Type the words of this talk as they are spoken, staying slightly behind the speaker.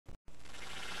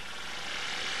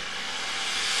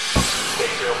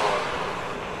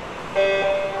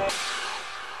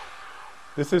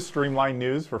This is Streamline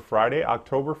News for Friday,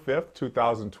 October 5th,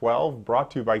 2012,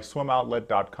 brought to you by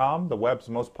SwimOutlet.com, the web's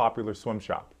most popular swim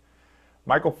shop.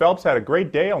 Michael Phelps had a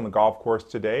great day on the golf course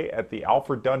today at the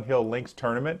Alfred Dunhill Links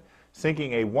tournament,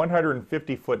 sinking a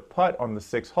 150-foot putt on the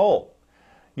 6th hole.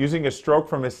 Using a stroke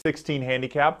from his 16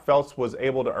 handicap, Phelps was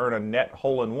able to earn a net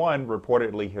hole-in-one,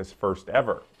 reportedly his first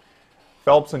ever.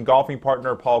 Phelps and golfing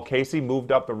partner Paul Casey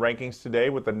moved up the rankings today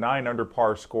with a 9-under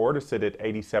par score to sit at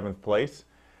 87th place.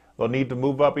 They'll need to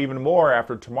move up even more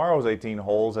after tomorrow's 18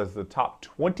 holes as the top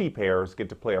 20 pairs get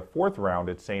to play a fourth round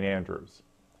at St. Andrews.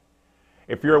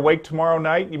 If you're awake tomorrow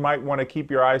night, you might want to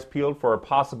keep your eyes peeled for a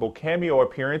possible cameo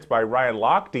appearance by Ryan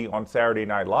Lochte on Saturday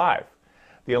Night Live.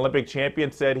 The Olympic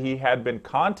champion said he had been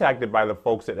contacted by the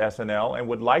folks at SNL and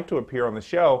would like to appear on the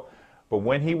show, but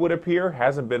when he would appear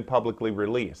hasn't been publicly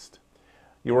released.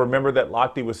 You'll remember that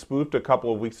Lochte was spoofed a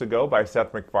couple of weeks ago by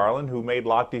Seth MacFarlane, who made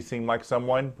Lochte seem like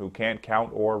someone who can't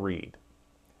count or read.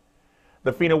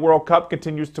 The FINA World Cup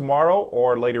continues tomorrow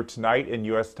or later tonight in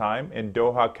U.S. time in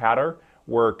Doha, Qatar,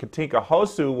 where Katinka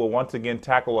Hosszu will once again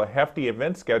tackle a hefty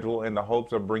event schedule in the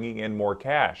hopes of bringing in more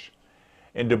cash.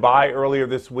 In Dubai earlier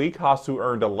this week, Hosszu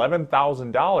earned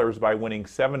 $11,000 by winning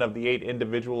 7 of the 8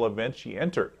 individual events she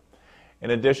entered.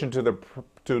 In addition to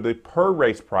the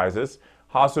per-race prizes,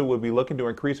 Hosszu would be looking to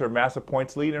increase her massive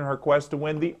points lead in her quest to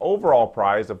win the overall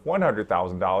prize of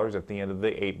 $100,000 at the end of the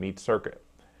 8-meet circuit.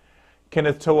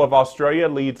 Kenneth Toe of Australia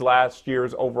leads last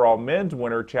year's overall men's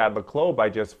winner Chad le Clos by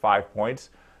just 5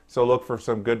 points, so look for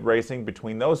some good racing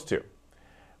between those two.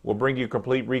 We'll bring you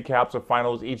complete recaps of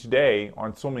finals each day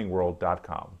on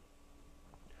swimmingworld.com.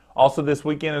 Also this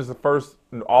weekend is the first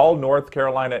all-North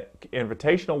Carolina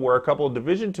Invitational, where a couple of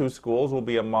Division II schools will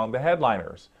be among the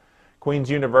headliners.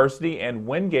 Queens University and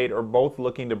Wingate are both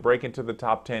looking to break into the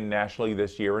top 10 nationally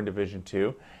this year in Division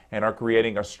II and are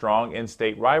creating a strong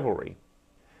in-state rivalry.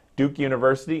 Duke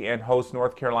University and host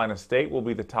North Carolina State will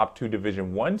be the top 2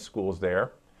 Division I schools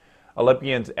there.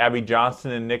 Olympians Abby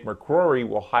Johnston and Nick McCrory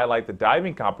will highlight the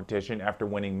diving competition after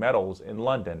winning medals in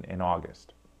London in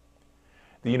August.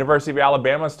 The University of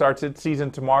Alabama starts its season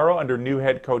tomorrow under new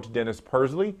head coach Dennis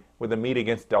Persley with a meet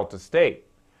against Delta State.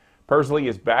 Persley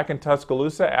is back in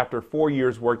Tuscaloosa after 4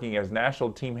 years working as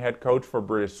national team head coach for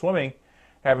British swimming,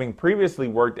 having previously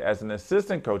worked as an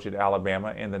assistant coach at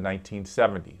Alabama in the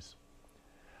 1970s.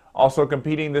 Also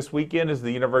competing this weekend is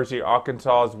the University of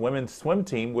Arkansas's women's swim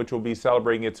team, which will be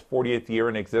celebrating its 40th year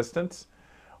in existence.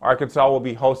 Arkansas will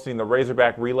be hosting the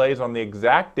Razorback Relays on the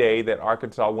exact day that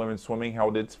Arkansas women's swimming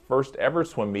held its first ever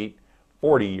swim meet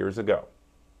 40 years ago.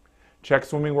 Check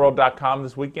swimmingworld.com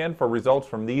this weekend for results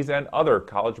from these and other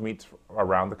college meets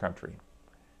around the country.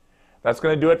 That's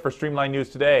going to do it for Streamline News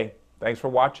today. Thanks for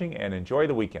watching and enjoy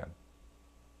the weekend.